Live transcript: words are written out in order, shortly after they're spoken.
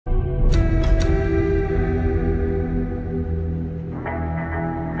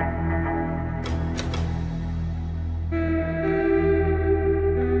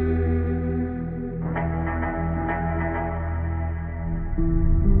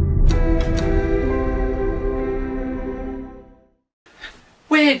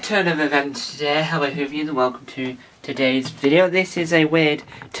Weird turn of events today. Hello Whovians and welcome to today's video. This is a weird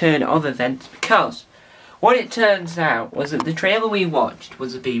turn of events because what it turns out was that the trailer we watched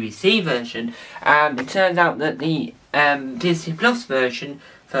was a BBC version, and it turns out that the Disney Plus version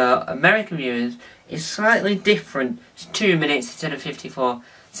for American viewers is slightly different. It's 2 minutes instead of 54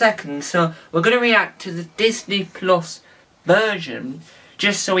 seconds. So we're going to react to the Disney Plus version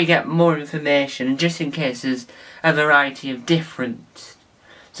just so we get more information and just in case there's a variety of difference.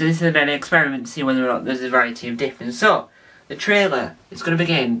 So this is an experiment to see whether or not there's a variety of difference. So, the trailer is going to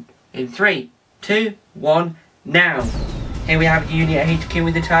begin in 3, 2, 1, now. Here we have Unit HQ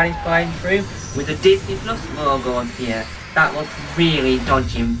with the TARDIS flying through with the Disney Plus logo on here. That looks really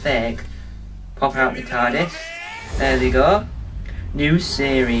dodgy and fake. Pop out the TARDIS. There we go. New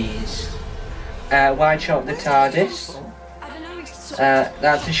series. Wide shot of the TARDIS.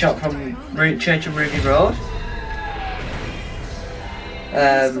 That's a shot from Church of Ruby Road.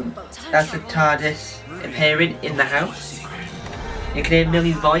 That's the TARDIS appearing in the house. You can hear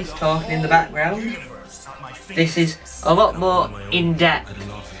Millie's voice talking in the background. This is a lot more in-depth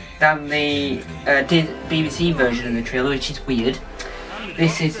than the BBC version of the trailer, which is weird.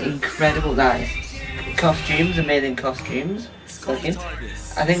 This is incredible, guys. Costumes, amazing costumes. Looking.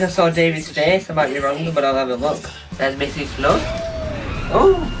 I think I saw David's face, I might be wrong, but I'll have a look. There's Mrs. Flood.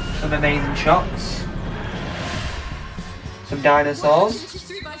 Oh, some amazing shots. Some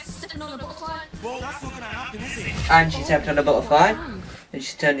dinosaurs. And she stepped on a butterfly. And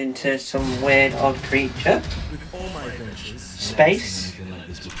she turned into some weird odd creature. Space.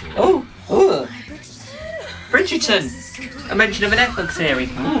 Oh, oh. Bridgerton. A mention of a Netflix series.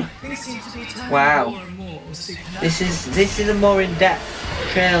 Ooh. Wow. This is a more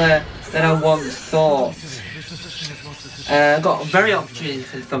in-depth trailer than I once thought. Got a very opportunity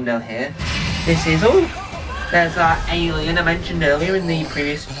for the thumbnail here. This is there's that alien I mentioned earlier in the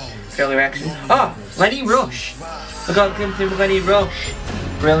previous trailer reaction. Oh, Lenny Rush. I got a glimpse of Lenny Rush.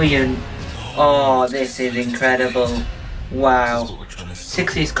 Brilliant. Oh, this is incredible. Wow.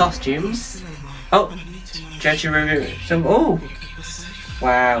 60s costumes. Oh, Church of Ruby.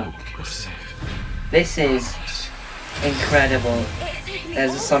 Wow. This is incredible.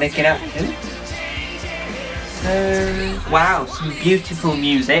 There's a Sonic in action. Wow, some beautiful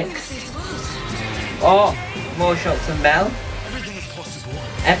music. Oh, more shots of Mel.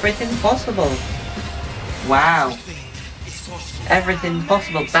 Everything possible. Wow. Everything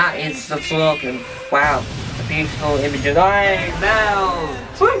possible. That is the slogan. Wow. A beautiful image of Mel.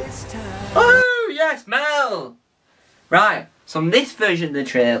 Woo. Oh yes, Mel. Right. So in this version of the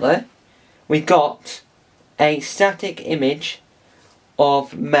trailer, we got a static image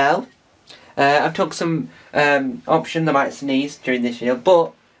of Mel. I've took some option I might sneeze during this video,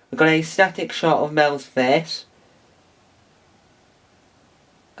 but we've got a static shot of Mel's face,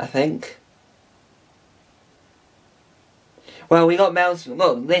 I think. Well, we got Mel's...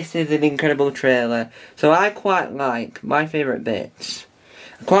 Look, this is an incredible trailer. So I quite like my favourite bits.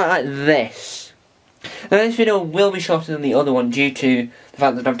 I quite like this. Now this video will be shorter than the other one due to the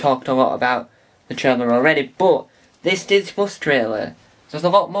fact that I've talked a lot about the trailer already, but this Disney Plus trailer, there's a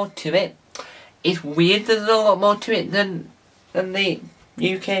lot more to it. It's weird there's a lot more to it than the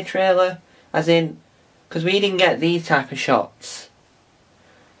UK trailer, as in, because we didn't get these type of shots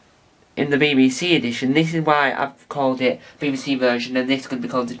in the BBC edition. This is why I've called it BBC version, and this is going to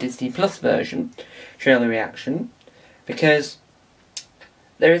be called the Disney Plus version trailer reaction, because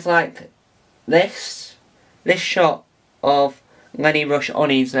there is like this shot of Lenny Rush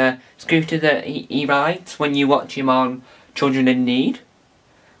on his scooter that he rides when you watch him on Children in Need.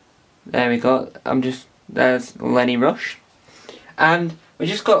 There we go. There's Lenny Rush. And we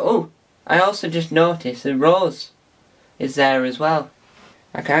just got, I also just noticed that Rose is there as well.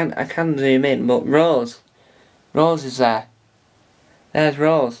 I can zoom in, but Rose is there. There's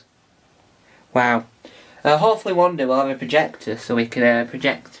Rose. Wow. Hopefully one day we'll have a projector so we can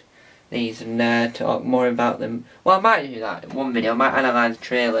project these and talk more about them. Well, I might do that in one video. I might analyse the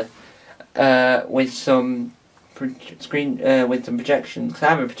trailer with some with some projections, because I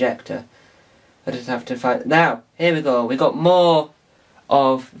have a projector. I just have to find. Now, here we go. We got more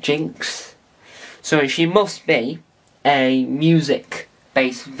of Jinx. So she must be a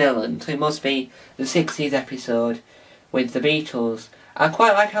music-based villain. So it must be the 60s episode with the Beatles. I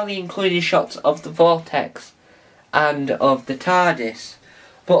quite like how they included shots of the Vortex and of the TARDIS.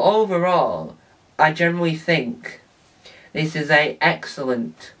 But overall, I generally think this is an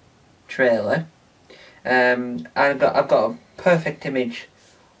excellent trailer. I've got a perfect image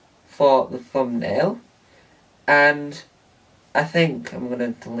for the thumbnail, and I think I'm going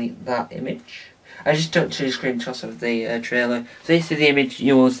to delete that image. I just took 2 screenshots of the trailer. So this is the image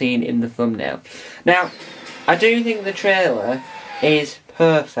you will see in the thumbnail. Now, I do think the trailer is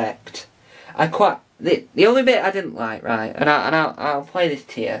perfect. The only bit I didn't like, right, and I'll play this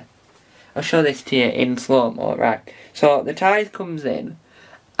to you. I'll show this to you in slow-mo, right. So the tide comes in,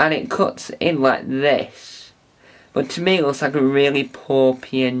 and it cuts in like this. But to me it looks like a really poor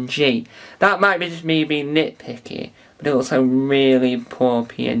PNG. That might be just me being nitpicky, but it looks like really poor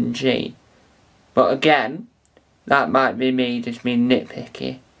PNG. But again, that might be me just being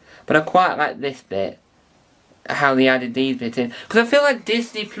nitpicky. But I quite like this bit, how they added these bits in. Because I feel like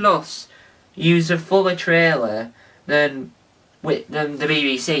Disney Plus used a fuller trailer than the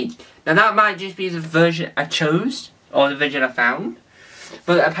BBC. Now that might just be the version I chose, or the version I found.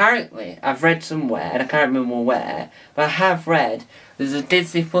 But apparently, I've read somewhere, and I can't remember where, but I have read there's a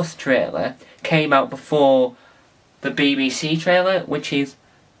Disney Plus trailer came out before the BBC trailer, which is,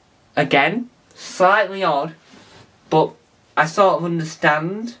 again, slightly odd, but I sort of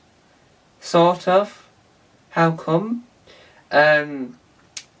understand, sort of, how come.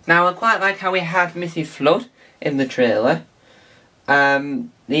 Now I quite like how we had Mrs. Flood in the trailer.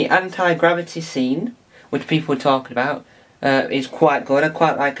 The anti-gravity scene, which people were talking about, is quite good. I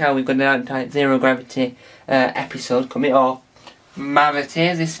quite like how we've got an anti-zero gravity episode coming, or Mavity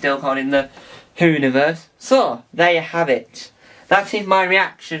as it's still called in the Whoniverse. So, there you have it. That is my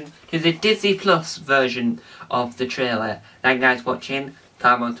reaction to the Disney Plus version of the trailer. Thank you guys for watching.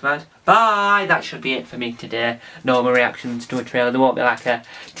 Time on demand. Bye! That should be it for me today. No more reactions to a trailer. There won't be like a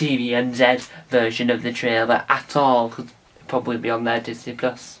TVNZ version of the trailer at all, because it'll probably be on their Disney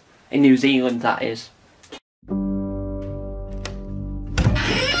Plus. In New Zealand, that is.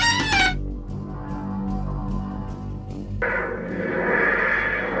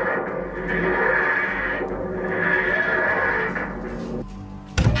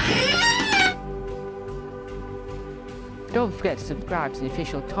 Don't forget to subscribe to the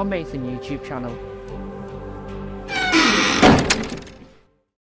official Tom Mason YouTube channel.